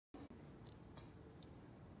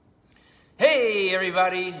Hey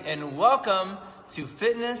everybody, and welcome to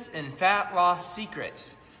Fitness and Fat Loss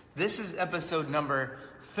Secrets. This is episode number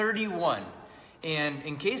 31. And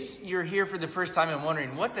in case you're here for the first time and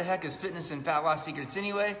wondering what the heck is Fitness and Fat Loss Secrets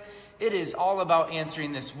anyway, it is all about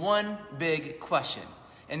answering this one big question.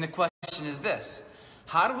 And the question is this: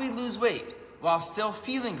 how do we lose weight while still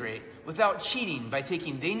feeling great without cheating by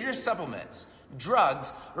taking dangerous supplements,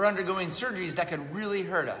 drugs, or undergoing surgeries that could really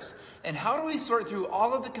hurt us? And how do we sort through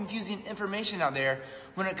all of the confusing information out there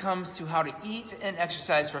when it comes to how to eat and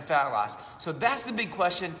exercise for fat loss? So that's the big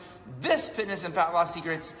question. This Fitness and Fat Loss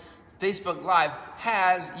Secrets Facebook Live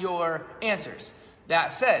has your answers.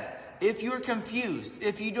 That said, if you're confused,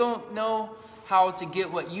 if you don't know how to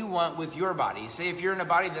get what you want with your body, say if you're in a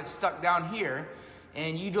body that's stuck down here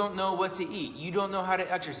and you don't know what to eat, you don't know how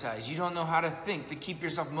to exercise, you don't know how to think to keep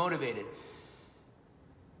yourself motivated,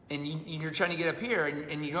 and you're trying to get up here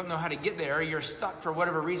and you don't know how to get there, or you're stuck for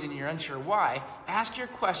whatever reason, you're unsure why, ask your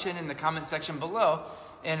question in the comment section below,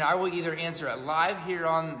 and I will either answer it live here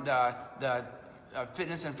on the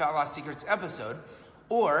Fitness and Fat Loss Secrets episode,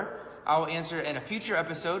 or I'll answer it in a future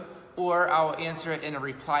episode, or I'll answer it in a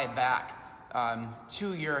reply back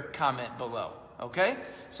to your comment below, okay?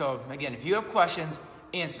 So again, if you have questions,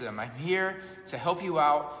 answer them. I'm here to help you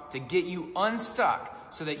out, to get you unstuck,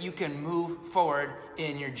 so that you can move forward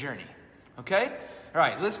in your journey, okay? All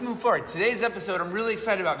right, let's move forward. Today's episode, I'm really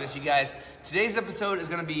excited about this, you guys. Today's episode is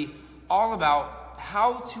gonna be all about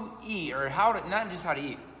how to eat, or not just how to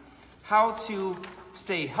eat, how to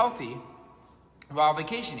stay healthy while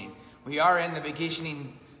vacationing. We are in the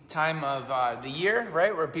vacationing time of the year,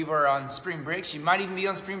 right? Where people are on spring breaks. You might even be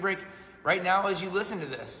on spring break right now as you listen to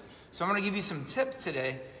this. So I'm gonna give you some tips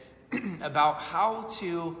today about how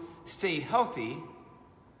to stay healthy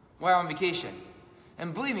while on vacation.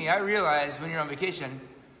 And believe me, I realize when you're on vacation,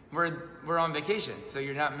 we're on vacation, so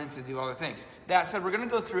you're not meant to do all the things. That said, we're gonna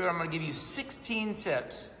go through, I'm gonna give you 16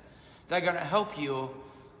 tips that are gonna help you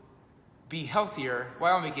be healthier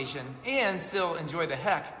while on vacation and still enjoy the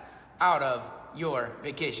heck out of your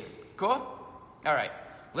vacation. Cool? All right,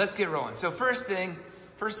 let's get rolling. So first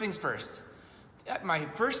things first. My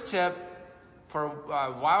first tip for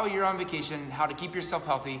while you're on vacation, how to keep yourself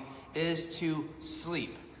healthy, is to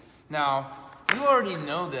sleep. Now, you already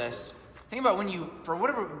know this. Think about when you, for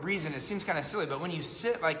whatever reason, it seems kind of silly, but when you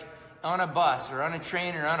sit like on a bus or on a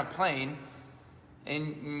train or on a plane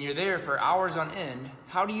and you're there for hours on end,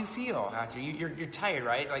 how do you feel after? You're tired,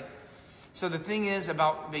 right? So the thing is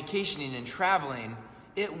about vacationing and traveling,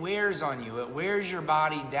 it wears on you. It wears your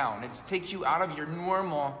body down. It takes you out of your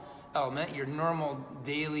normal element, your normal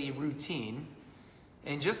daily routine.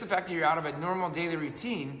 And just the fact that you're out of a normal daily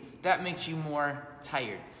routine, that makes you more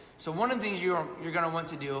tired. So one of the things you're going to want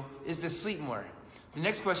to do is to sleep more. The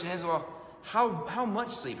next question is, well, how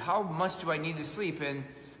much sleep? How much do I need to sleep? And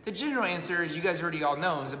the general answer, as you guys already all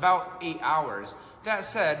know, is about 8 hours. That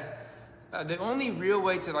said, the only real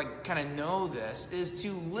way to kind of know this is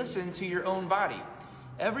to listen to your own body.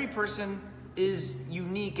 Every person is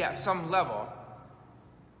unique at some level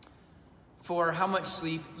for how much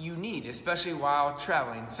sleep you need, especially while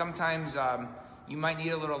traveling. Sometimes you might need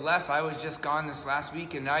a little less. I was just gone this last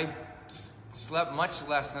week and I slept much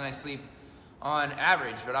less than I sleep on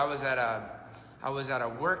average, but I was at a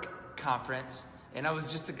work conference and I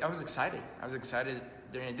was excited. I was excited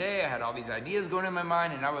during the day. I had all these ideas going in my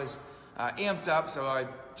mind and I was amped up, so I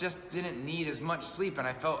just didn't need as much sleep and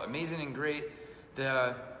I felt amazing and great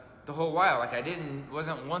the whole while.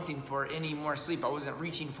 Wasn't wanting for any more sleep. I wasn't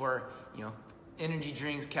reaching for, energy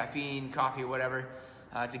drinks, caffeine, coffee, whatever,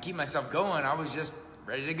 to keep myself going. I was just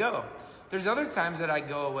ready to go. There's other times that I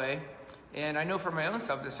go away, and I know for my own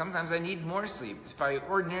self that sometimes I need more sleep. If I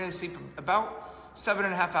ordinarily sleep about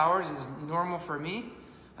 7.5 hours is normal for me,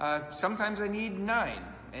 sometimes I need 9,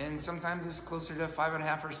 and sometimes it's closer to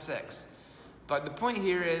 5.5 or 6. But the point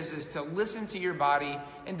here is to listen to your body,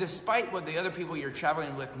 and despite what the other people you're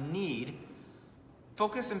traveling with need,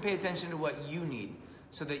 focus and pay attention to what you need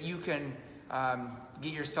so that you can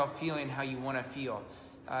get yourself feeling how you want to feel.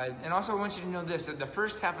 And also I want you to know this, that the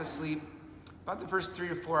first half of sleep, about the first 3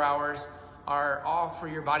 to 4 hours, are all for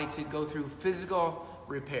your body to go through physical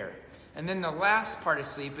repair. And then the last part of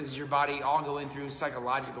sleep is your body all going through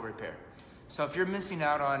psychological repair. So if you're missing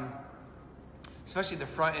out on, especially the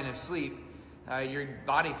front end of sleep, your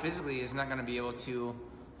body physically is not going to be able to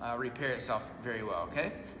repair itself very well,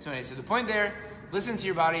 okay? So anyway, so the point there, listen to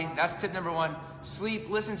your body. That's tip number 1. Sleep,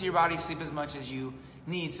 listen to your body, sleep as much as you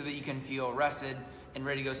need so that you can feel rested and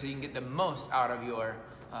ready to go so you can get the most out of your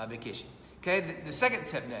vacation. Okay, the second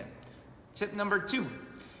tip then, tip number 2,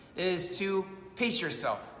 is to pace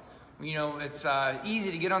yourself. You know, it's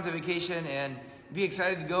easy to get onto vacation and be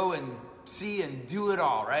excited to go and see and do it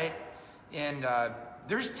all, right? And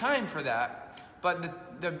there's time for that.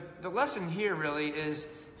 But the lesson here really is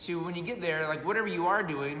to, when you get there, like whatever you are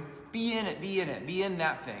doing, be in it, be in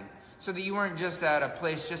that thing. So that you weren't just at a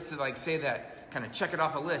place just to like say that, kind of check it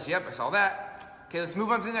off a list. Yep, I saw that. Okay, let's move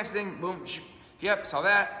on to the next thing. Boom. Yep, saw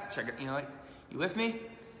that. Check it. You know, like, you with me?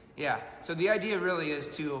 Yeah. So the idea really is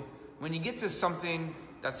to, when you get to something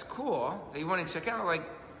that's cool that you want to check out, like,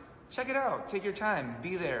 check it out. Take your time.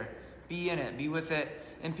 Be there. Be in it. Be with it.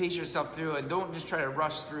 And pace yourself through. And don't just try to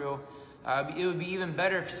rush through. It would be even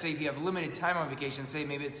better if you have limited time on vacation. Say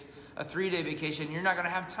maybe it's a 3-day vacation. You're not going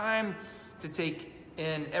to have time to take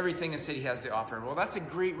in everything a city has to offer. Well, that's a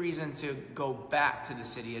great reason to go back to the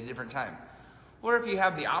city at a different time. Or if you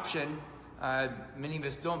have the option, many of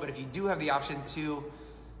us don't, but if you do have the option to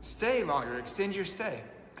stay longer, extend your stay,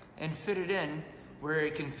 and fit it in where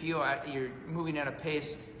it can feel you're moving at a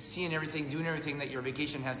pace, seeing everything, doing everything that your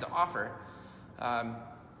vacation has to offer,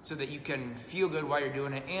 so that you can feel good while you're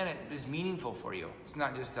doing it, and it is meaningful for you. It's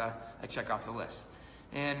not just a check off the list.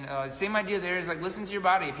 And same idea there is like, listen to your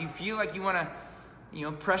body. If you feel like you want to, you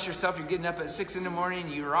know, press yourself, you're getting up at 6 in the morning,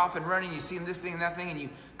 you're off and running, you're seeing this thing and that thing, and you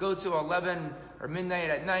go to 11 or midnight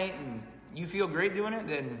at night, and you feel great doing it,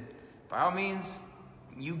 then by all means,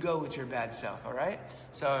 you go with your bad self, all right?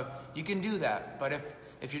 So you can do that. But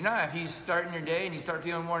if you're not, if you start in your day and you start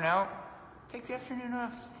feeling worn out, take the afternoon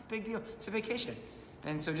off. It's a big deal. It's a vacation.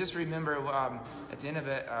 And so just remember at the end of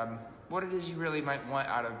it, what it is you really might want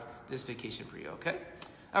out of this vacation for you, okay?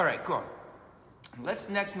 All right, cool. Let's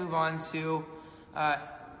next move on to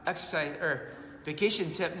exercise or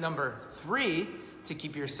vacation tip number 3 to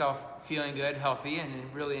keep yourself feeling good, healthy, and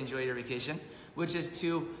really enjoy your vacation, which is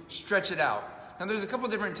to stretch it out. Now, there's a couple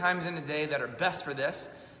different times in the day that are best for this.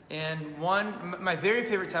 And one, my very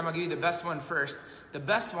favorite time, I'll give you the best one first. The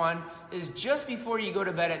best one is just before you go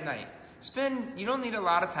to bed at night. You don't need a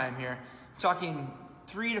lot of time here. I'm talking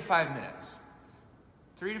 3 to 5 minutes.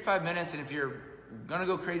 3 to 5 minutes, and if you're gonna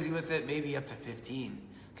go crazy with it, maybe up to 15.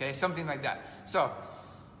 Okay, something like that. So,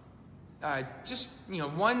 just, you know,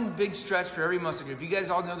 one big stretch for every muscle group. You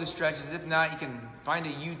guys all know the stretches. If not, you can find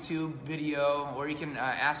a YouTube video, or you can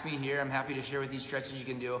ask me here. I'm happy to share with you stretches you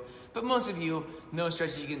can do. But most of you know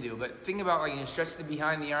stretches you can do. But think about, like, you know, stretch the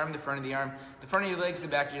behind the arm, the front of the arm, the front of your legs, the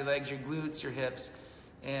back of your legs, your glutes, your hips,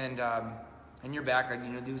 and your back. Like, you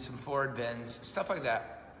know, do some forward bends, stuff like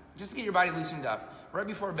that, just to get your body loosened up. Right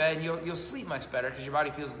before bed, and you'll sleep much better because your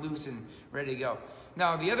body feels loose and ready to go.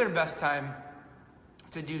 Now, the other best time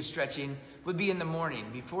to do stretching would be in the morning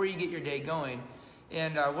before you get your day going.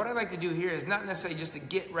 And what I like to do here is not necessarily just to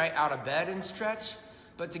get right out of bed and stretch,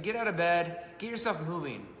 but to get out of bed, get yourself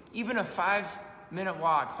moving. Even a 5-minute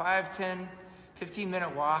walk, 5, 10,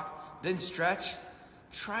 15-minute walk, then stretch.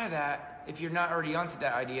 Try that if you're not already onto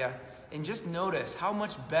that idea, and just notice how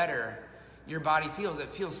much better your body feels.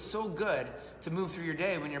 It feels so good to move through your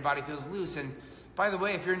day when your body feels loose. And by the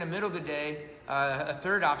way, if you're in the middle of the day, a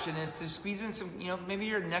third option is to squeeze in some, you know, maybe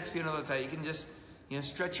your neck's feeling a little tight. You can just, you know,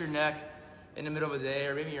 stretch your neck in the middle of the day,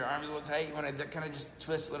 or maybe your arms a little tight. You want to kind of just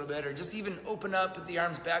twist a little bit, or just even open up, put the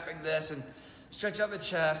arms back like this, and stretch out the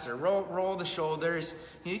chest, or roll the shoulders.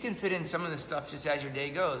 You can fit in some of this stuff just as your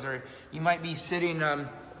day goes. Or you might be sitting on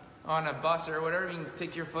a bus or whatever. You can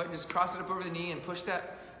take your foot and just cross it up over the knee and push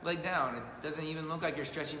that leg down. It doesn't even look like you're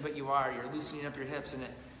stretching, but you are. You're loosening up your hips, and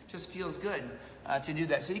it just feels good to do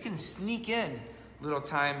that. So you can sneak in little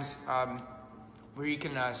times where you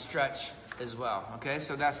can stretch as well. Okay,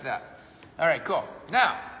 so that's that. All right, cool.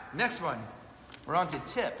 Now, next one. We're on to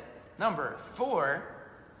tip number 4.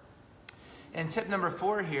 And tip number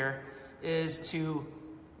 4 here is to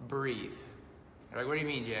breathe. Like, what do you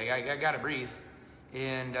mean, Jay? I got to breathe.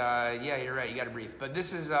 And yeah, you're right. You got to breathe. But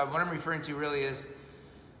this is what I'm referring to really is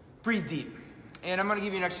breathe deep. And I'm going to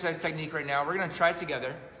give you an exercise technique right now. We're going to try it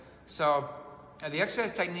together. So the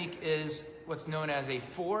exercise technique is what's known as a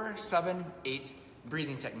 4-7-8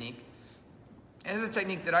 breathing technique. And it's a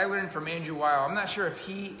technique that I learned from Andrew Weil. I'm not sure if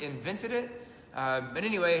he invented it, but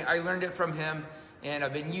anyway, I learned it from him, and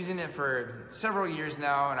I've been using it for several years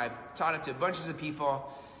now, and I've taught it to bunches of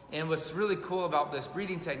people. And what's really cool about this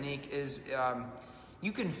breathing technique is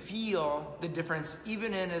you can feel the difference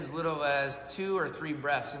even in as little as 2 or 3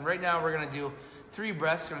 breaths. And right now we're going to do 3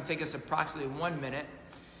 breaths. It's going to take us approximately 1 minute.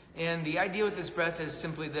 And the idea with this breath is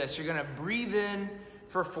simply this. You're going to breathe in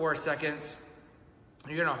for 4 seconds.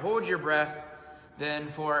 You're going to hold your breath then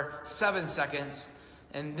for 7 seconds.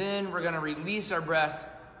 And then we're going to release our breath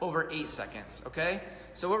over 8 seconds, okay?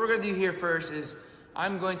 So what we're going to do here first is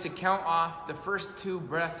I'm going to count off the first 2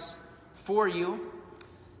 breaths for you.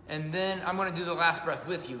 And then I'm gonna do the last breath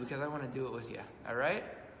with you because I wanna do it with you, all right?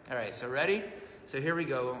 All right, so ready? So here we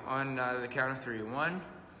go on the count of 3. 1,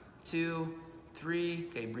 2, 3.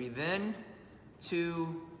 Okay, breathe in.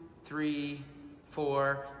 2, 3,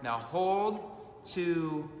 4. Now hold.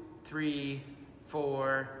 2, 3,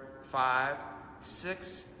 4, 5,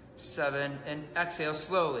 6, 7, and exhale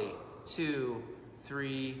slowly. 2,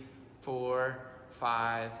 3, 4,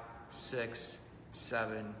 5, 6,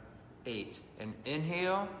 7, 8. And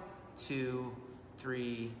inhale. 2,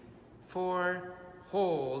 3, 4.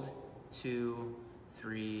 Hold. 2,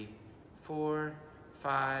 3, 4,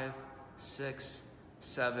 5, 6,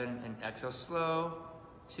 7, and exhale slow.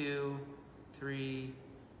 2, 3,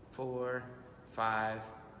 4, 5,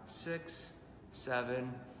 6,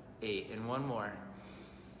 7, 8. And one more.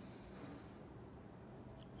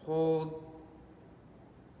 Hold.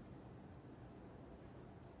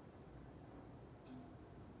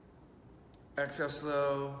 Exhale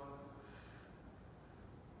slow.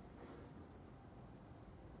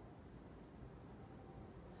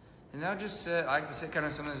 And now just sit. I like to sit kind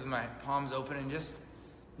of sometimes with my palms open and just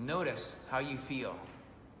notice how you feel.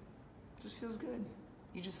 It just feels good.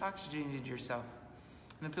 You just oxygenated yourself.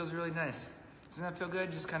 And it feels really nice. Doesn't that feel good?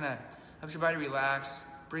 Just kind of helps your body relax,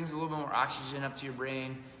 brings a little bit more oxygen up to your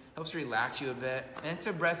brain, helps relax you a bit. And it's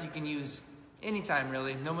a breath you can use anytime,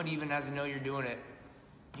 really. Nobody even has to know you're doing it.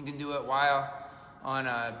 You can do it while on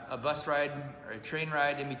a bus ride or a train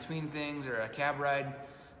ride, in between things, or a cab ride,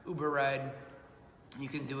 Uber ride. You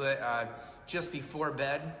can do it just before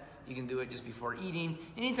bed. You can do it just before eating.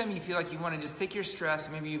 Anytime you feel like you want to just take your stress,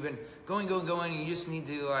 maybe you've been going, and you just need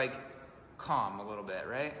to like calm a little bit,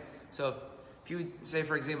 right? So if you say,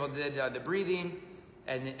 for example, did the breathing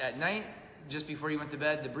and at night, just before you went to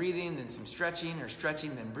bed, the breathing, then some stretching, or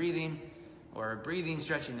stretching, then breathing, or breathing,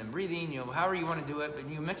 stretching, then breathing, however you want to do it, but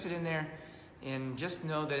you mix it in there and just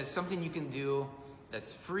know that it's something you can do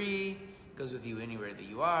that's free, goes with you anywhere that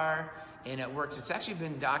you are, and it works. It's actually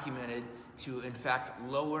been documented to, in fact,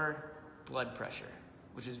 lower blood pressure,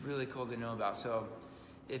 which is really cool to know about. So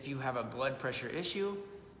if you have a blood pressure issue,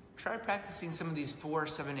 try practicing some of these 4,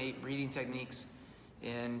 7, 8 breathing techniques,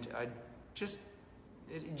 and just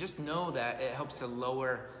know that it helps to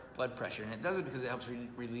lower blood pressure, and it does it because it helps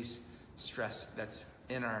release stress that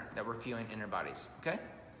we're feeling in our bodies. Okay?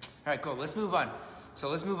 All right, cool. Let's move on. So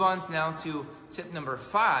let's move on now to tip number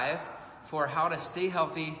 5 for how to stay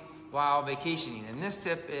healthy while vacationing. And this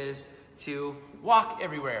tip is to walk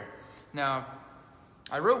everywhere. Now,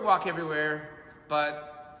 I wrote walk everywhere,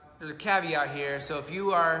 but there's a caveat here. So if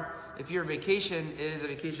your vacation is a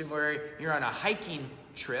vacation where you're on a hiking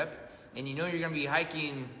trip and you know you're going to be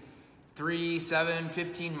hiking 3, 7,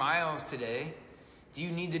 15 miles today, do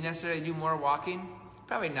you need to necessarily do more walking?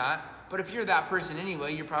 Probably not. But if you're that person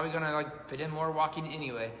anyway, you're probably going to fit in more walking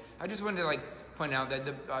anyway. I just wanted to point out that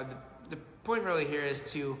the point really here is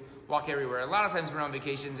to walk everywhere. A lot of times we're on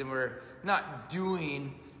vacations and we're not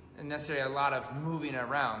doing necessarily a lot of moving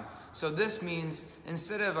around. So this means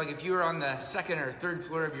instead of if you were on the 2nd or 3rd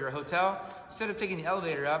floor of your hotel, instead of taking the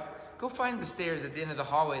elevator up, go find the stairs at the end of the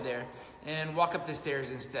hallway there and walk up the stairs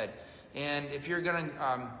instead. And if you're going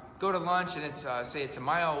to go to lunch and it's say it's a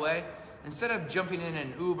mile away, instead of jumping in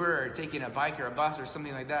an Uber or taking a bike or a bus or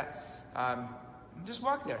something like that, just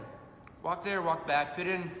walk there. Walk there, walk back, fit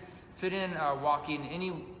in walking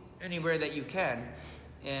anywhere that you can,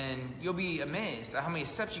 and you'll be amazed at how many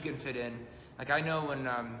steps you can fit in. I know when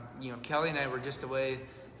Kelly and I were just away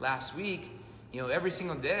last week, every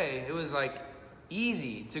single day it was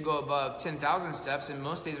easy to go above 10,000 steps, and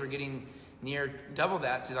most days we're getting near double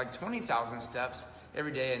that to 20,000 steps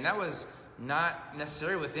every day, and that was not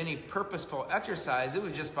necessarily with any purposeful exercise. It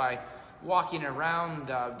was just by walking around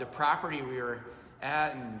the property we were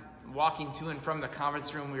at and walking to and from the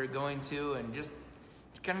conference room we were going to, and just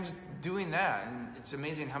kind of just doing that. And it's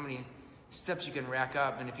amazing how many steps you can rack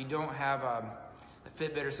up. And if you don't have a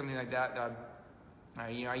Fitbit or something like that, I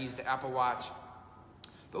use the Apple Watch.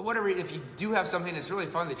 But whatever, if you do have something, it's really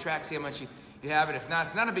fun to track, see how much you have it. If not,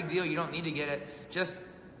 it's not a big deal. You don't need to get it. Just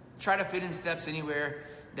try to fit in steps anywhere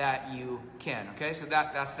that you can, okay? So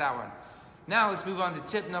that's that one. Now let's move on to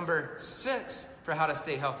tip number 6 for how to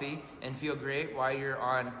stay healthy and feel great while you're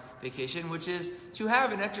on vacation, which is to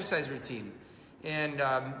have an exercise routine. And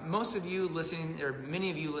most of you listening, or many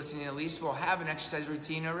of you listening at least, will have an exercise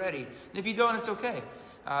routine already. And if you don't, it's okay.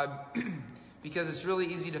 Because it's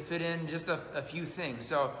really easy to fit in just a few things.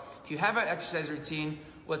 So if you have an exercise routine,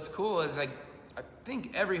 what's cool is I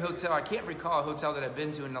think every hotel, I can't recall a hotel that I've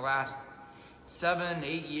been to in the last 7,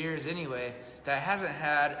 8 years anyway, that hasn't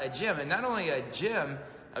had a gym. And not only a gym,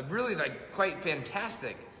 a really quite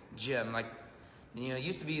fantastic gym. You know, it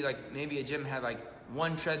used to be like maybe a gym had like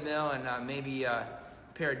one treadmill and maybe a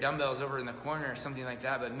pair of dumbbells over in the corner or something like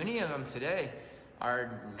that. But many of them today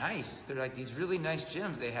are nice. They're like these really nice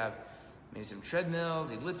gyms. They have maybe some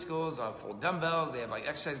treadmills, ellipticals, full dumbbells. They have like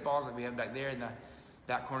exercise balls like we have back there in the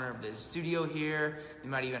back corner of the studio here. They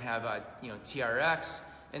might even have TRX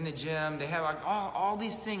in the gym. They have like all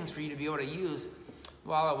these things for you to be able to use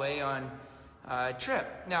while away on a trip.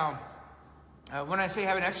 Now, when I say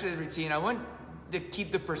have an exercise routine, I want to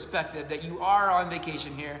keep the perspective that you are on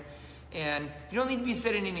vacation here, and you don't need to be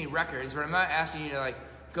setting any records. But I'm not asking you to like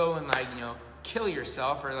go and like kill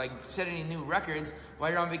yourself or like set any new records while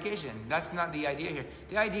you're on vacation. That's not the idea here.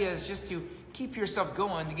 The idea is just to keep yourself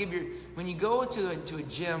going. To give when you go to a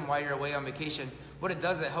gym while you're away on vacation, what it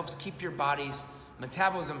does, it helps keep your body's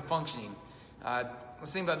metabolism functioning.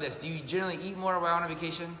 Let's think about this. Do you generally eat more while on a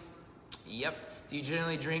vacation? Yep. Do you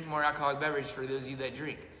generally drink more alcoholic beverage for those of you that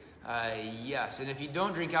drink? Yes. And if you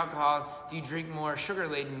don't drink alcohol, do you drink more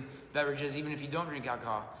sugar-laden beverages even if you don't drink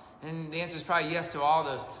alcohol? And the answer is probably yes to all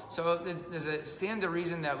those. So does it stand to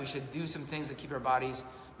reason that we should do some things that keep our body's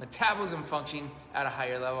metabolism functioning at a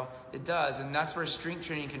higher level? It does, and that's where strength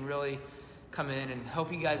training can really come in and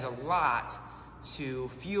help you guys a lot to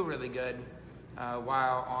feel really good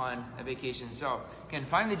while on a vacation. So again,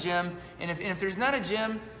 find the gym, and if there's not a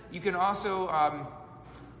gym, you can also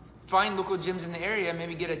find local gyms in the area,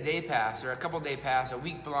 maybe get a day pass or a couple day pass, a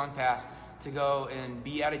week-long pass to go and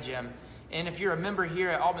be at a gym. And if you're a member here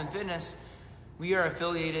at Altman Fitness, we are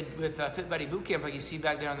affiliated with Fit Buddy Bootcamp, like you see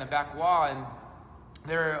back there on the back wall, and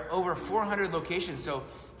there are over 400 locations. So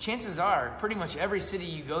chances are, pretty much every city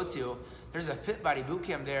you go to, there's a Fit Buddy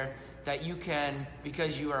Bootcamp there that you can,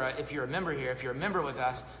 because if you're a member here, if you're a member with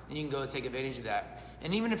us, then you can go take advantage of that.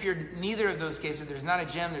 And even if you're neither of those cases, there's not a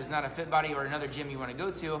gym, there's not a Fit Buddy or another gym you want to go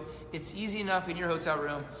to, it's easy enough in your hotel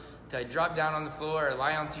room to drop down on the floor or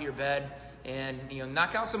lie onto your bed and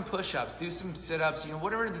knock out some push-ups, do some sit-ups,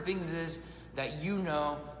 whatever the things is that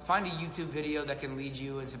find a YouTube video that can lead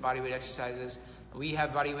you into bodyweight exercises. We have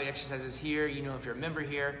bodyweight exercises here. If you're a member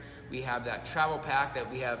here, we have that travel pack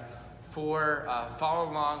that we have 4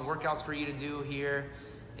 follow-along workouts for you to do here,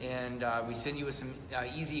 and we send you with some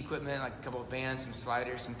easy equipment like a couple of bands, some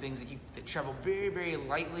sliders, some things that travel very, very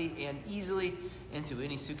lightly and easily into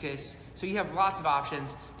any suitcase. So you have lots of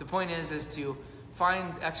options. The point is to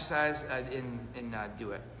find exercise and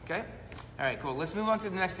do it, okay? All right, cool. Let's move on to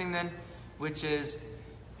the next thing then, which is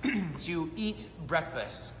to eat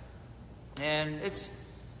breakfast. And it's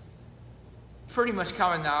pretty much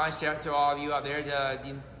common knowledge to all of you out there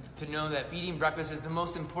to know that eating breakfast is the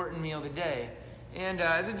most important meal of the day. And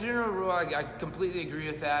as a general rule, I completely agree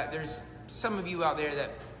with that. There's some of you out there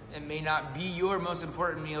that it may not be your most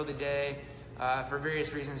important meal of the day, for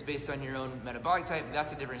various reasons based on your own metabolic type.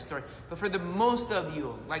 That's a different story. But for the most of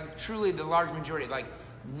you, like truly the large majority, like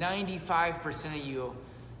 95% of you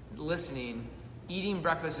listening, eating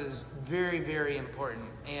breakfast is very, very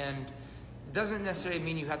important. And it doesn't necessarily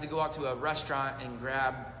mean you have to go out to a restaurant and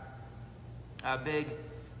grab a big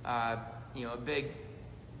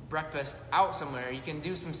breakfast out somewhere. You can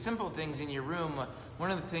do some simple things in your room.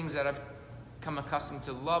 One of the things that I've come accustomed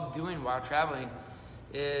to love doing while traveling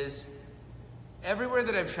is everywhere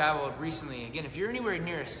that I've traveled recently, again, if you're anywhere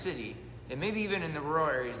near a city, and maybe even in the rural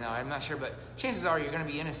areas now, I'm not sure, but chances are you're going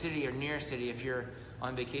to be in a city or near a city if you're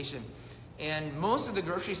on vacation. And most of the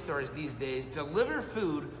grocery stores these days deliver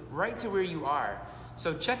food right to where you are.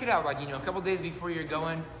 So check it out, like, a couple days before you're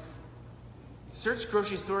going, search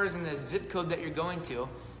grocery stores in the zip code that you're going to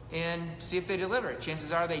and see if they deliver it.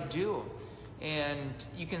 Chances are they do. And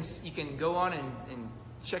you can go on and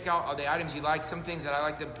check out all the items you like. Some things that I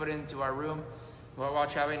like to put into our room while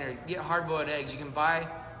traveling, or get hard-boiled eggs. You can buy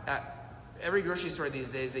at every grocery store these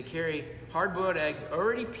days. They carry hard-boiled eggs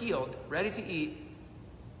already peeled, ready to eat.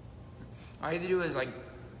 All you have to do is like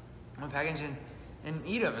unpackage and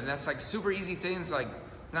eat them, and that's like super easy things, like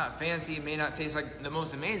not fancy. It may not taste like the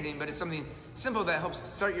most amazing, but it's something simple that helps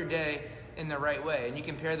start your day in the right way. And you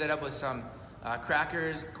can pair that up with some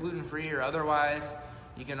crackers, gluten-free or otherwise.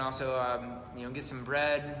 You can also get some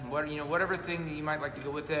bread, whatever thing that you might like to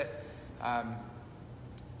go with it.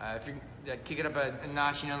 If you kick it up a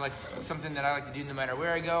notch, like something that I like to do no matter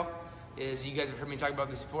where I go is, you guys have heard me talk about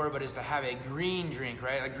this before, but is to have a green drink,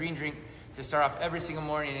 right? A green drink to start off every single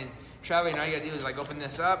morning. And traveling, all you gotta do is like open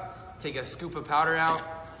this up, take a scoop of powder out,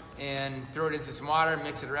 and throw it into some water,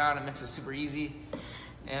 mix it around. It mixes super easy,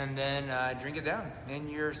 and then drink it down, and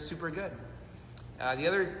you're super good. The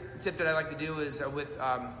other tip that I like to do is with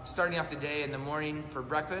starting off the day in the morning for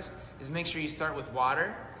breakfast is make sure you start with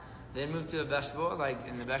water, then move to a vegetable,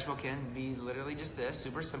 and the vegetable can be literally just this,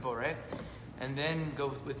 super simple, right? and then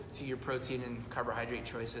go to your protein and carbohydrate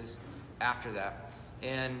choices after that.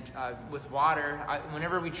 And with water,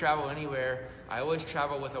 whenever we travel anywhere, I always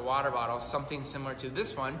travel with a water bottle, something similar to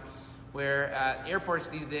this one, where at airports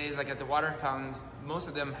these days, like at the water fountains, most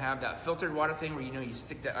of them have that filtered water thing where you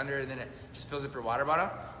stick that under and then it just fills up your water bottle.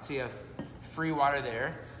 So you have free water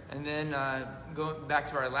there. And then going back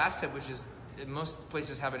to our last tip, which is most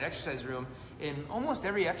places have an exercise room. In almost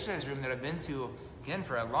every exercise room that I've been to, again,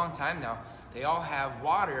 for a long time now, they all have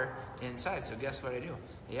water inside. So guess what I do?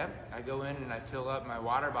 Yep, I go in and I fill up my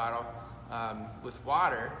water bottle with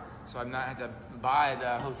water, so I'm not have to buy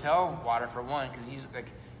the hotel water for one, because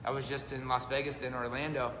I was just in Las Vegas, then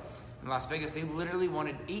Orlando. In Las Vegas, they literally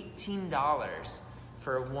wanted $18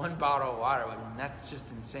 for one bottle of water. I mean, that's just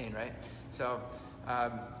insane, right? So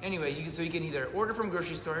anyway, you can either order from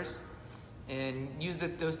grocery stores and use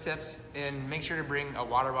those tips, and make sure to bring a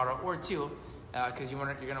water bottle or two, because you're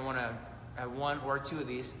going to want to have one or two of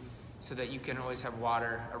these, so that you can always have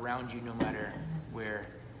water around you no matter where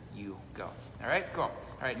you go. All right, cool. All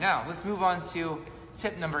right, now let's move on to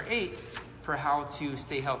tip number 8 for how to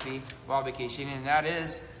stay healthy while vacationing, and that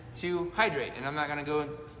is to hydrate. And I'm not gonna go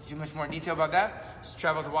too much more detail about that. Just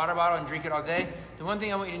travel with a water bottle and drink it all day. The one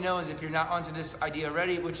thing I want you to know is, if you're not onto this idea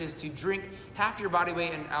already, which is to drink half your body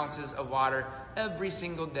weight in ounces of water every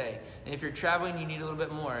single day. And if you're traveling, you need a little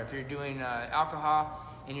bit more. If you're doing alcohol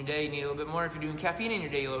in your day, you need a little bit more. If you're doing caffeine in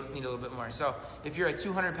your day, you need a little bit more. So if you're a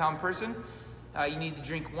 200-pound person, you need to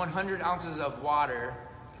drink 100 ounces of water.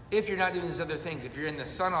 If you're not doing these other things, if you're in the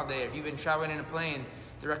sun all day, if you've been traveling in a plane,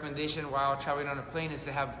 the recommendation while traveling on a plane is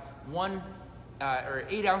to have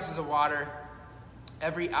 8 ounces of water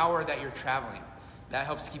every hour that you're traveling. That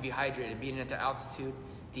helps to keep you hydrated. Being at the altitude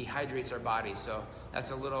dehydrates our body. So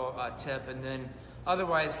that's a little tip. And then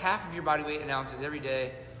otherwise, half of your body weight in ounces every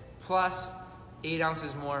day, plus 8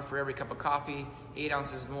 ounces more for every cup of coffee, 8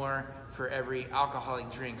 ounces more for every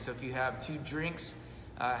alcoholic drink. So if you have 2 drinks,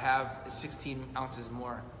 have 16 ounces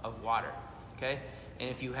more of water, okay? And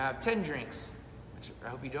if you have 10 drinks, which I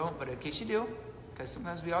hope you don't, but in case you do, because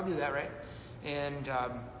sometimes we all do that, right? And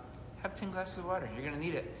have 10 glasses of water. You're gonna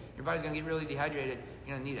need it. Your body's gonna get really dehydrated.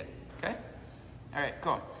 You're gonna need it, okay? All right,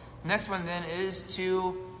 cool. Next one then is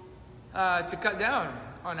to cut down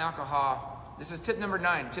on alcohol. This is tip number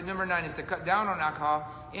 9. Tip number 9 is to cut down on alcohol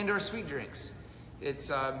and or sweet drinks.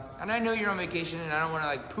 It's, and I know you're on vacation, and I don't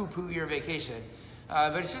wanna poo-poo your vacation,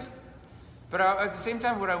 but it's just, but at the same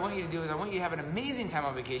time, what I want you to do is I want you to have an amazing time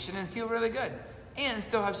on vacation and feel really good, and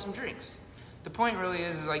still have some drinks. The point really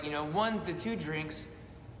is 1 to 2 drinks,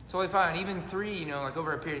 totally fine. Even 3,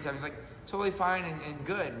 over a period of time, it's totally fine and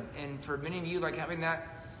good. And for many of you, having that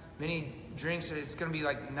many drinks, it's gonna be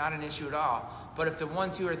not an issue at all. But if the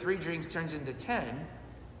 1, 2, or 3 drinks turns into 10,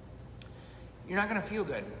 you're not gonna feel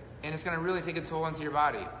good. And it's gonna really take a toll onto your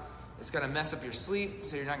body. It's gonna mess up your sleep,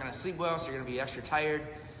 so you're not gonna sleep well, so you're gonna be extra tired.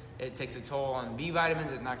 It takes a toll on B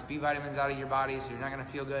vitamins, it knocks B vitamins out of your body, so you're not gonna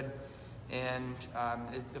feel good. And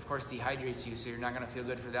it, of course, dehydrates you, so you're not gonna feel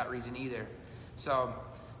good for that reason either. So,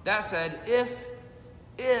 that said,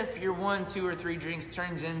 if your 1, 2, or 3 drinks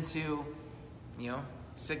turns into,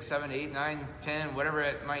 6, 7, 8, 9, 10, whatever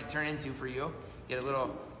it might turn into for you, get a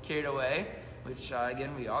little carried away, which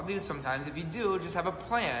again, we all do sometimes. If you do, just have a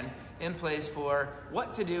plan in place for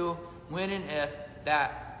what to do when and if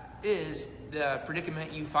that is the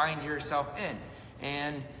predicament you find yourself in.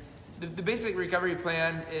 And the basic recovery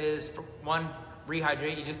plan is, for 1,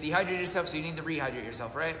 rehydrate. You just dehydrate yourself, so you need to rehydrate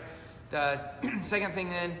yourself, right? The second thing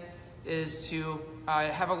then is to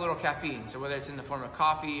have a little caffeine. So whether it's in the form of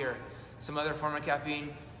coffee or some other form of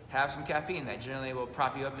caffeine, have some caffeine. That generally will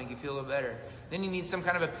prop you up, make you feel a little better. Then you need some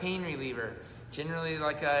kind of a pain reliever, generally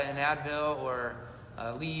like an Advil or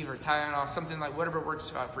Aleve or Tylenol, something whatever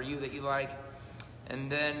works for you that you like.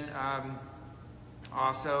 And then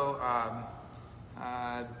also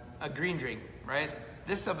a green drink, right?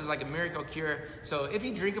 This stuff is like a miracle cure. So if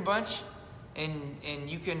you drink a bunch and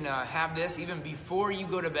you can have this even before you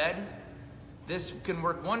go to bed, this can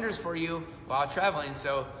work wonders for you while traveling.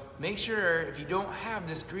 So make sure, if you don't have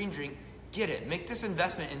this green drink, get it. Make this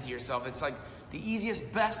investment into yourself. It's the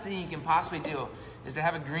easiest, best thing you can possibly do is to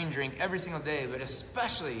have a green drink every single day, but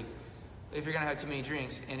especially if you're gonna have too many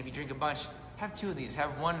drinks. And if you drink a bunch, have 2 of these.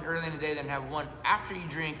 Have 1 early in the day, then have 1 after you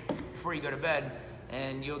drink, before you go to bed,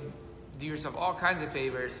 and you'll do yourself all kinds of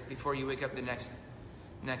favors before you wake up the next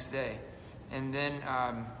day. And then,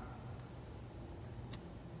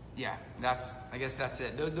 yeah, I guess that's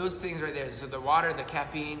it. Those things right there. So the water, the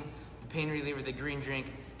caffeine, the pain reliever, the green drink,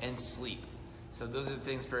 and sleep. So those are the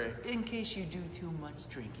things for in case you do too much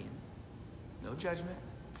drinking. No judgment.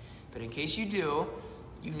 But in case you do,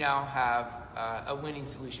 you now have a winning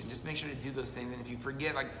solution. Just make sure to do those things. And if you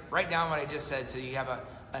forget, like, write down what I just said so you have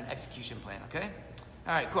an execution plan, okay?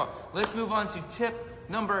 All right, cool. Let's move on to tip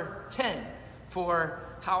number 10 for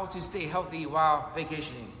how to stay healthy while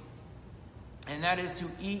vacationing. And that is to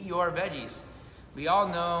eat your veggies. We all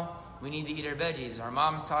know we need to eat our veggies. Our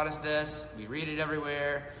moms taught us this. We read it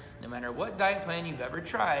everywhere. No matter what diet plan you've ever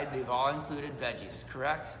tried, they've all included veggies,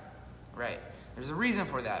 correct? Right. There's a reason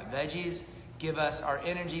for that. Veggies give us our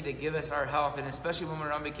energy, they give us our health, and especially when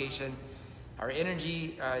we're on vacation, our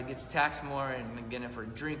energy gets taxed more. And again, if we're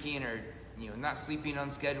drinking or not sleeping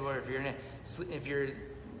on schedule, or if you're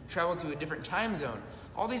travel to a different time zone,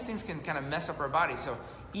 all these things can kind of mess up our body. So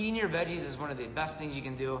eating your veggies is one of the best things you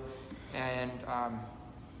can do. And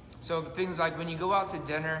so things like when you go out to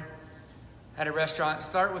dinner at a restaurant,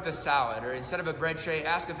 start with a salad, or instead of a bread tray,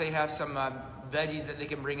 ask if they have some veggies that they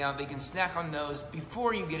can bring out. They can snack on those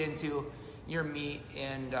before you get into your meat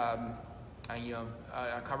and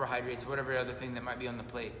carbohydrates, whatever other thing that might be on the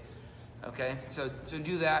plate. Okay, so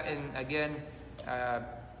do that. And again,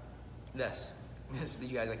 this you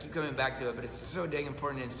guys, I keep coming back to it, but it's so dang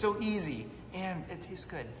important and so easy, and it tastes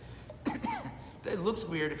good. It looks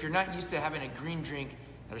weird if you're not used to having a green drink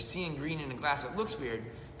or seeing green in a glass. It looks weird,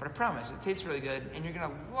 but I promise it tastes really good, and you're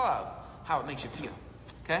gonna love how it makes you feel.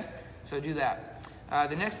 Okay, so do that.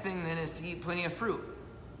 The next thing then is to eat plenty of fruit.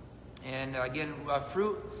 And again,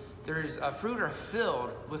 fruit are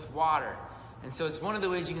filled with water. And so it's one of the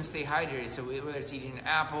ways you can stay hydrated. So whether it's eating an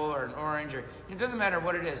apple or an orange, or it doesn't matter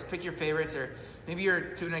what it is, pick your favorites. Or maybe you're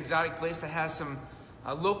to an exotic place that has some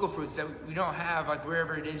local fruits that we don't have, like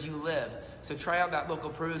wherever it is you live. So try out that local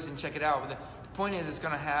produce and check it out. But the point is, it's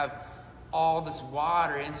going to have all this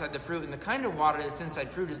water inside the fruit, and the kind of water that's inside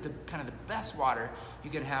fruit is the kind of the best water you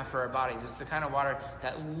can have for our bodies. It's the kind of water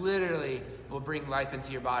that literally will bring life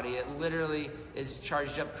into your body. It literally is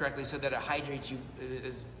charged up correctly so that it hydrates you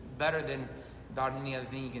is better than about any other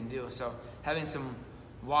thing you can do. So having some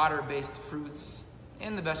water-based fruits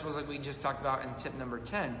and the vegetables like we just talked about in tip number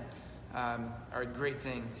 10 are a great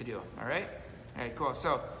thing to do. All right, cool.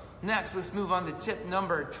 So next, let's move on to tip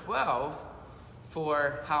number 12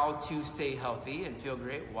 for how to stay healthy and feel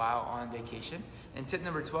great while on vacation. And tip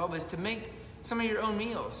number 12 is to make some of your own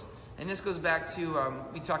meals. And this goes back to,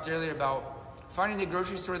 we talked earlier about finding a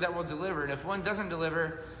grocery store that will deliver. And if one doesn't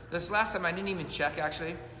deliver, this last time I didn't even check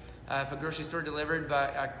actually if a grocery store delivered,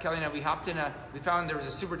 but Kelly and I, we found there was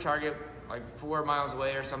a Super Target like 4 miles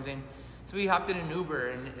away or something. So we hopped in an Uber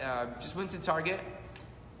and just went to Target,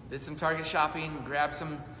 did some Target shopping, grabbed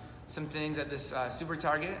some things at this Super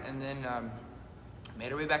Target, and then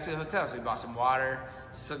made our way back to the hotel. So we bought some water,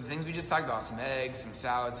 some things we just talked about, some eggs, some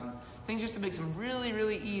salad, some things just to make some really,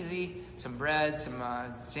 really easy, some bread, some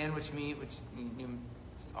sandwich meat, which you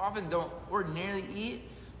often don't ordinarily eat,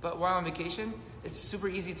 but while on vacation, it's a super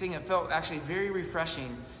easy thing. It felt actually very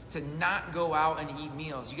refreshing to not go out and eat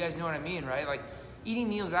meals. You guys know what I mean, right? Like, eating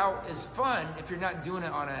meals out is fun if you're not doing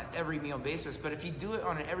it on an every meal basis, but if you do it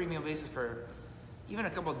on an every meal basis for even a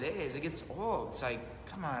couple of days, it gets old. It's like,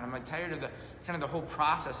 come on, I'm like tired of the whole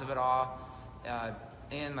process of it all.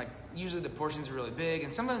 And like usually the portions are really big,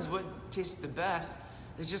 and sometimes what tastes the best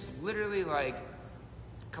is just literally like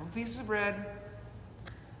a couple pieces of bread,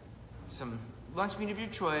 some lunch meat of your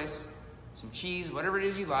choice, some cheese, whatever it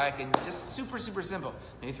is you like, and just super, super simple.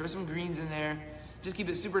 Maybe throw some greens in there. Just keep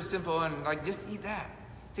it super simple and like just eat that.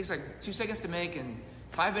 It takes like 2 seconds to make and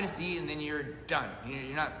 5 minutes to eat, and then you're done.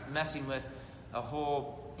 You're not messing with a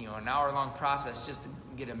whole, an hour-long process just to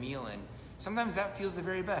get a meal in. Sometimes that feels the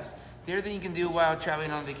very best. The other thing you can do while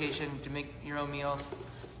traveling on vacation to make your own meals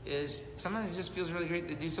is sometimes it just feels really great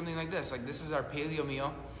to do something like this. Like, this is our paleo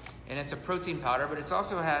meal, and it's a protein powder, but it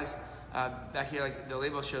also has, back here, like the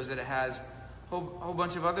label shows that it has a whole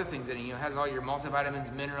bunch of other things in it. It has all your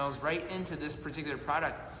multivitamins, minerals right into this particular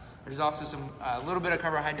product. There's also a little bit of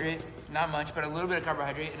carbohydrate, not much, but a little bit of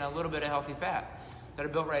carbohydrate and a little bit of healthy fat that are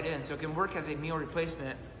built right in. So it can work as a meal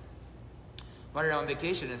replacement while you're on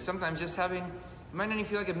vacation. And sometimes just it might not even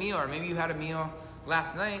feel like a meal, or maybe you had a meal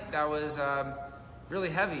last night that was really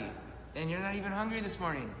heavy and you're not even hungry this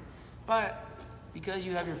morning. But because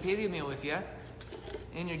you have your paleo meal with you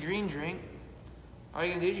and your green drink, all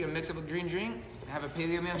you're gonna do is you're gonna mix up a green drink, have a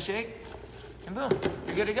paleo meal shake, and boom,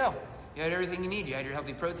 you're good to go. You had everything you need. You had your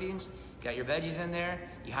healthy proteins, got your veggies in there,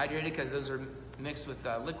 you hydrated because those are mixed with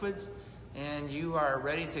liquids, and you are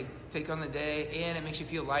ready to take on the day, and it makes you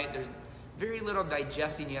feel light. There's very little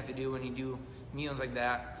digesting you have to do when you do meals like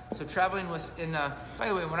that. So traveling was by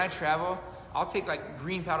the way, when I travel, I'll take like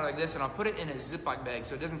green powder like this and I'll put it in a Ziploc bag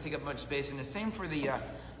so it doesn't take up much space. And the same for the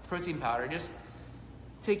protein powder. Just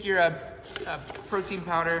take your protein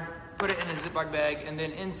powder, put it in a Ziploc bag, and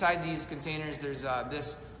then inside these containers, there's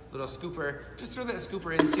this little scooper. Just throw that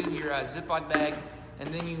scooper into your Ziploc bag,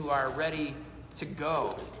 and then you are ready to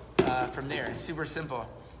go from there. It's super simple.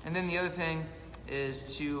 And then the other thing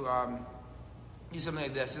is to do something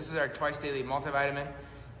like this. This is our twice daily multivitamin.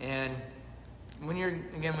 And when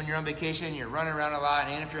you're on vacation, you're running around a lot,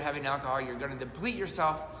 and if you're having alcohol, you're going to deplete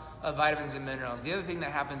yourself of vitamins and minerals. The other thing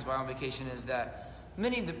that happens while on vacation is that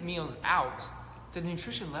many of the meals out, the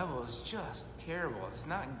nutrition level is just terrible. It's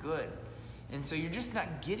not good. And so you're just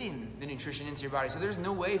not getting the nutrition into your body. So there's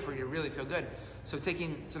no way for you to really feel good. So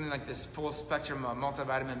taking something like this full spectrum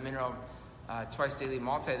multivitamin mineral twice daily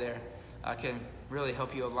multi there can really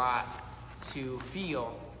help you a lot to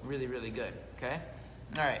feel really, really good, okay?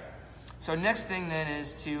 All right, so next thing then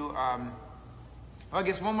is to, I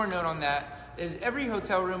guess one more note on that is every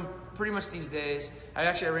hotel room, pretty much these days, I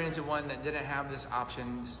ran into one that didn't have this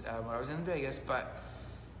option when I was in Vegas, but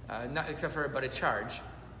not except for a charge.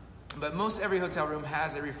 But most every hotel room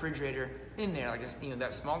has a refrigerator in there, like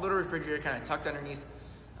that small little refrigerator kind of tucked underneath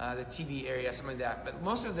the TV area, something like that. But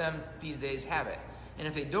most of them these days have it. And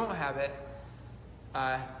if they don't have it,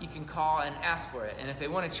 you can call and ask for it. And if they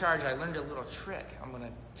want to charge, I learned a little trick I'm going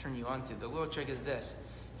to turn you on to. The little trick is this.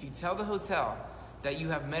 If you tell the hotel that you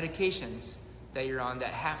have medications that you're on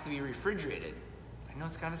that have to be refrigerated, I know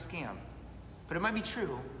it's kind of a scam, but it might be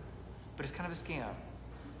true, but it's kind of a scam.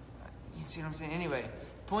 You see what I'm saying? Anyway,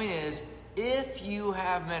 point is, if you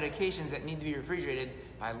have medications that need to be refrigerated,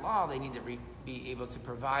 by law, they need to be able to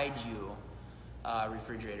provide you a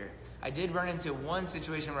refrigerator. I did run into one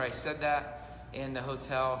situation where I said that, and the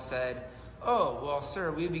hotel said, "Oh, well,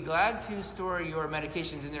 sir, we'd be glad to store your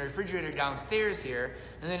medications in the refrigerator downstairs here,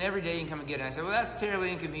 and then every day you can come and get it." And I said, "Well, that's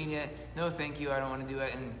terribly inconvenient. No, thank you. I don't want to do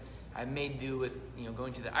it." And I made do with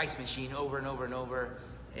going to the ice machine over and over and over,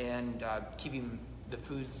 and keeping the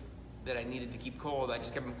foods that I needed to keep cold. I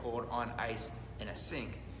just kept them cold on ice in a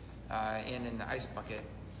sink and in the ice bucket.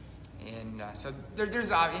 And so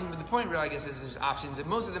there's and the point really, I guess, is there's options, and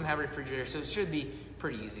most of them have a refrigerator, so it should be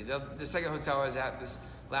pretty easy. The second hotel I was at this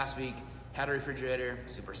last week had a refrigerator,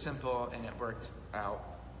 super simple, and it worked out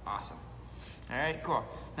awesome. All right, cool.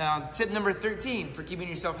 Now, tip number 13 for keeping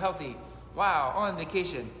yourself healthy while on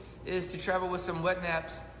vacation is to travel with some wet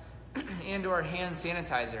naps and or hand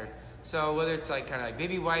sanitizer. So whether it's like kind of like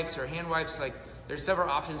baby wipes or hand wipes, like there's several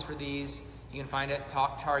options for these. You can find it at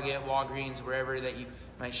Target, Walgreens, wherever that you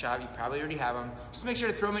might shop. You probably already have them. Just make sure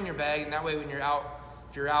to throw them in your bag, and that way when you're out,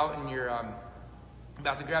 if you're out and you're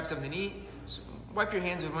about to grab something to eat, wipe your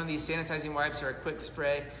hands with one of these sanitizing wipes or a quick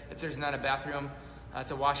spray if there's not a bathroom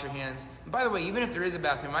to wash your hands. And by the way, even if there is a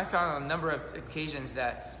bathroom, I found on a number of occasions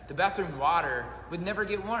that the bathroom water would never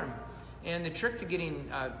get warm. And the trick to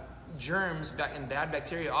getting germs and bad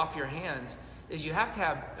bacteria off your hands is you have to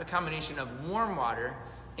have a combination of warm water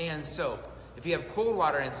and soap. If you have cold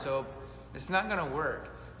water and soap, it's not going to work.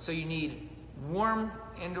 So you need warm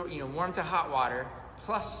and warm to hot water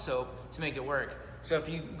plus soap to make it work. So if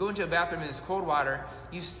you go into a bathroom and it's cold water,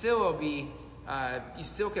 you still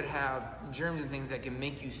could have germs and things that can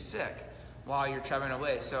make you sick while you're traveling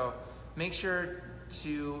away. So make sure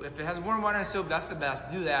to, if it has warm water and soap, that's the best.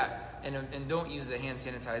 Do that, and don't use the hand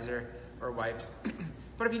sanitizer or wipes.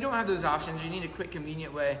 But if you don't have those options, you need a quick,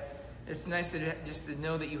 convenient way. It's nice to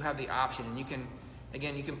know that you have the option, and you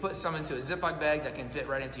can put some into a Ziploc bag that can fit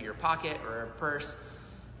right into your pocket or a purse,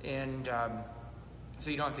 and so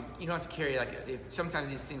you don't have to carry sometimes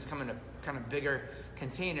these things come in a kind of bigger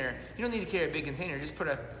container. You don't need to carry a big container. Just put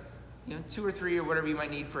 2 or 3 or whatever you might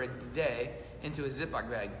need for a day into a Ziploc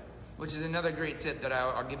bag, which is another great tip that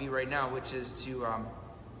I'll give you right now, which is to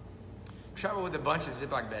travel with a bunch of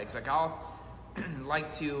Ziploc bags. Like I'll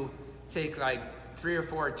like to take 3 or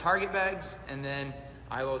 4 Target bags, and then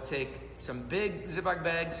I will take some big Ziploc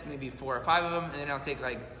bags, maybe 4 or 5 of them, and then I'll take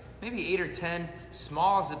maybe 8 or 10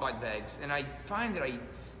 small Ziploc bags. And I find that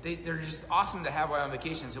they're just awesome to have while on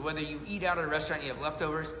vacation. So whether you eat out at a restaurant and you have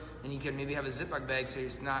leftovers, then you can maybe have a Ziploc bag so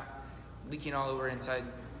it's not leaking all over inside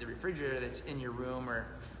the refrigerator that's in your room or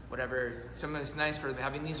whatever. Something that's nice for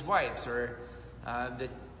having these wipes or the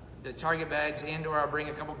Target bags, or I'll bring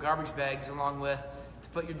a couple garbage bags along with to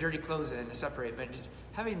put your dirty clothes in to separate. But just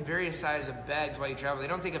having various sizes of bags while you travel, they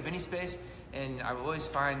don't take up any space, and I will always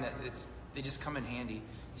find that they just come in handy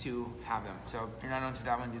to have them. So if you're not onto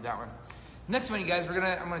that one, do that one. Next one, you guys, I'm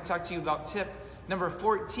gonna talk to you about tip number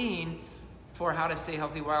 14 for how to stay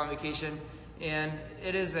healthy while on vacation. And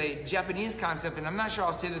it is a Japanese concept, and I'm not sure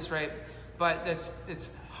I'll say this right, but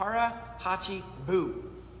it's Hara Hachi Bu.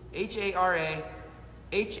 HARAHACHIBU.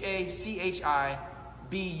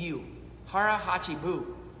 Hara Hachi Bu.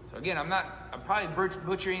 So again, I'm probably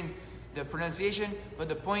butchering the pronunciation, but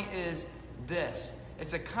the point is this.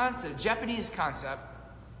 It's a concept, Japanese concept,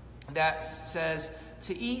 that says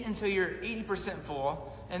to eat until you're 80%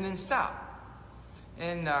 full and then stop.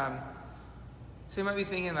 And so you might be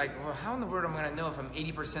thinking like, well, how in the world am I going to know if I'm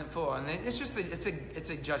 80% full? And it's just it's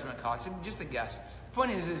a judgment call. It's just a guess. The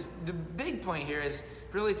point is the big point here is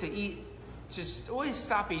really to eat, to just always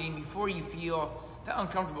stop eating before you feel that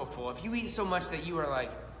uncomfortable full. If you eat so much that you are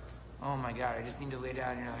like, oh my God, I just need to lay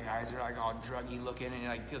down, and your eyes are like all druggy looking, and you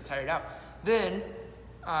like feel tired out, then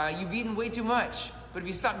you've eaten way too much. But if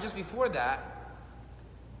you stop just before that,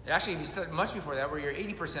 actually if you stop much before that, where you're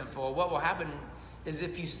 80% full, what will happen is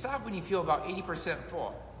if you stop when you feel about 80%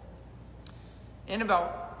 full, in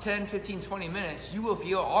about 10, 15, 20 minutes, you will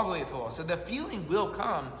feel all the way full. So the feeling will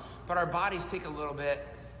come, but our bodies take a little bit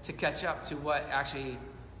to catch up to what actually,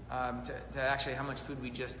 to actually how much food we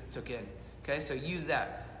just took in. Okay, so use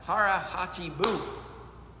that. Hara Hachi Bu.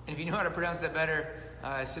 And if you know how to pronounce that better,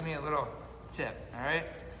 send me a little tip, all right?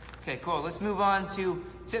 Okay, cool. Let's move on to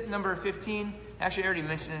tip number 15. Actually, I already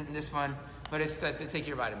mentioned it in this one, but it's to take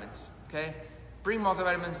your vitamins, okay? Bring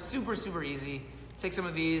multivitamins, super, super easy. Take some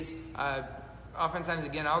of these. Oftentimes,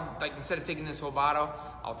 again, instead of taking this whole bottle,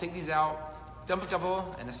 I'll take these out, dump a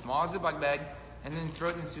couple in a small Ziploc bag, and then throw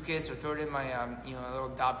it in the suitcase or throw it in my, a little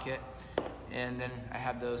Dob kit. And then I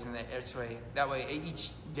have those in that way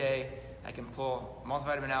each day I can pull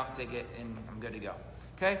multivitamin out, take it, and I'm good to go.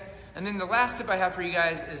 Okay? And then the last tip I have for you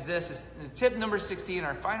guys is this. Is tip number 16,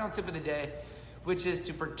 our final tip of the day, which is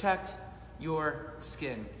to protect your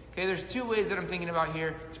skin. Okay, there's two ways that I'm thinking about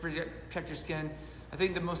here to protect your skin. I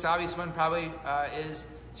think the most obvious one probably is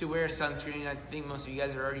to wear sunscreen. I think most of you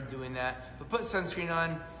guys are already doing that. But put sunscreen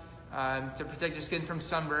on to protect your skin from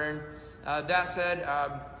sunburn. That said,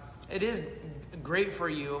 it is great for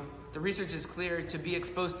you. The research is clear to be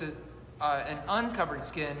exposed to an uncovered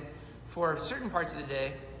skin for certain parts of the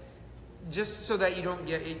day, just so that you don't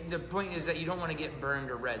get, the point is that you don't want to get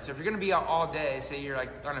burned or red. So if you're going to be out all day, say you're like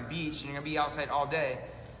on a beach and you're going to be outside all day,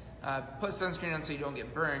 put sunscreen on so you don't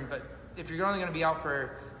get burned. But if you're only going to be out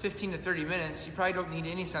for 15 to 30 minutes, you probably don't need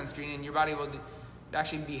any sunscreen, and your body will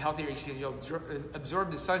actually be healthier because you'll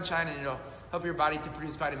absorb the sunshine, and it'll help your body to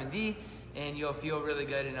produce vitamin D, and you'll feel really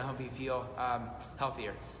good, and it'll help you feel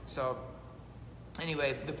healthier. So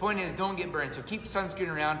anyway, the point is don't get burned. So keep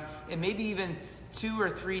sunscreen around, and maybe even 2 or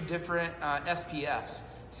 3 different SPFs.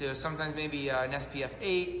 So sometimes maybe an SPF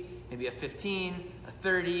 8, maybe a 15, a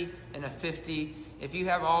 30, and a 50. If you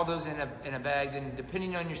have all those in a bag, then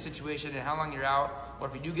depending on your situation and how long you're out, or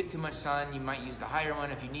if you do get too much sun, you might use the higher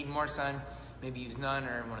one. If you need more sun, maybe use none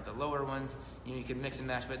or one of the lower ones. You can mix and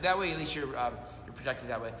match, but that way at least you're protected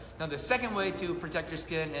that way. Now the second way to protect your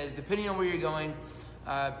skin is, depending on where you're going,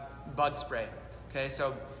 bug spray. Okay,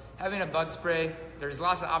 so having a bug spray, there's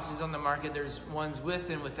lots of options on the market. There's ones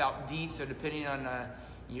with and without DEET, so depending on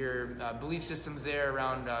your belief systems there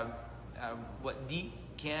around what DEET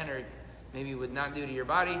can or maybe would not do to your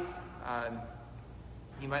body,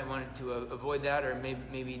 you might want to avoid that, or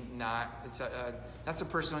maybe not. That's a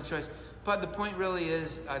personal choice. But the point really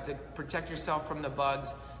is to protect yourself from the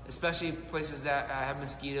bugs, especially places that have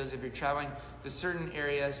mosquitoes. If you're traveling to certain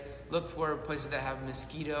areas, look for places that have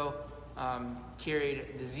mosquito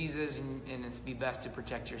carried diseases, and it's be best to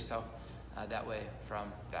protect yourself that way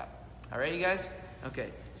from that. All right, you guys?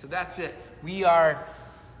 Okay, so that's it. We are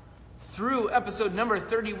through episode number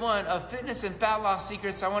 31 of Fitness and Fat Loss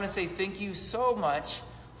Secrets. I want to say thank you so much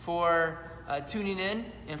for tuning in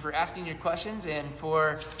and for asking your questions and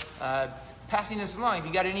for passing this along. If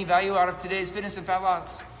you got any value out of today's Fitness and Fat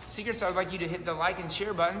Loss Secrets, I would like you to hit the like and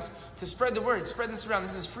share buttons to spread the word. Spread this around.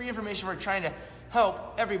 This is free information. We're trying to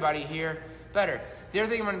help everybody here better. The other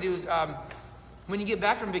thing I'm going to do is when you get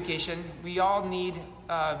back from vacation, we all need,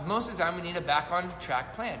 most of the time, we need a back on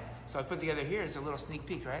track plan. So I put together here is a little sneak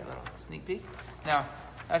peek, right? A little sneak peek. Now,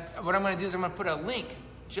 what I'm going to do is I'm going to put a link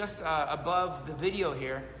just above the video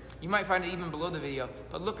here. You might find it even below the video,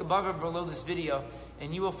 but look above or below this video,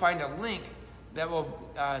 and you will find a link that will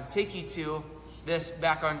take you to this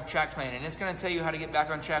back on track plan. And it's going to tell you how to get back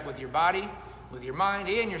on track with your body, with your mind,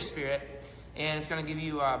 and your spirit. And it's going to give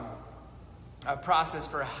you a process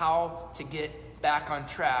for how to get back on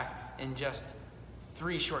track in just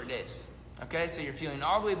 3 short days. Okay, so you're feeling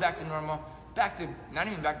all the way back to normal, back to, not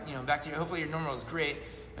even back, back to your, hopefully your normal is great,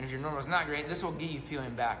 but if your normal is not great, this will get you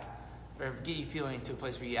feeling back, or get you feeling to a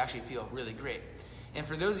place where you actually feel really great. And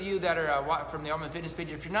for those of you that are from the Altman Fitness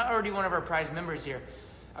page, if you're not already one of our prize members here,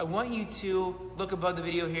 I want you to look above the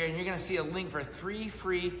video here, and you're going to see a link for 3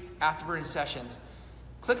 free afterburn sessions.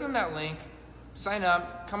 Click on that link, sign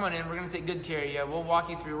up, come on in, we're gonna take good care of you, we'll walk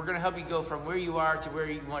you through, we're gonna help you go from where you are to where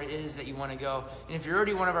it is that you wanna go. And if you're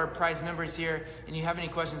already one of our prize members here and you have any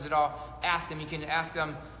questions at all, ask them. You can ask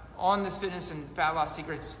them on this Fitness and Fat Loss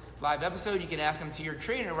Secrets live episode. You can ask them to your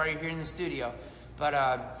trainer while you're here in the studio.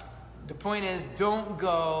 But the point is, don't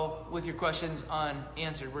go with your questions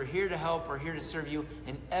unanswered. We're here to help, we're here to serve you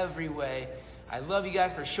in every way. I love you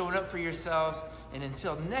guys for showing up for yourselves, and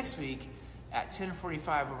until next week, at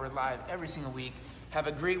 10:45, where we're live every single week. Have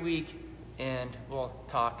a great week, and we'll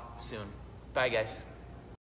talk soon. Bye, guys.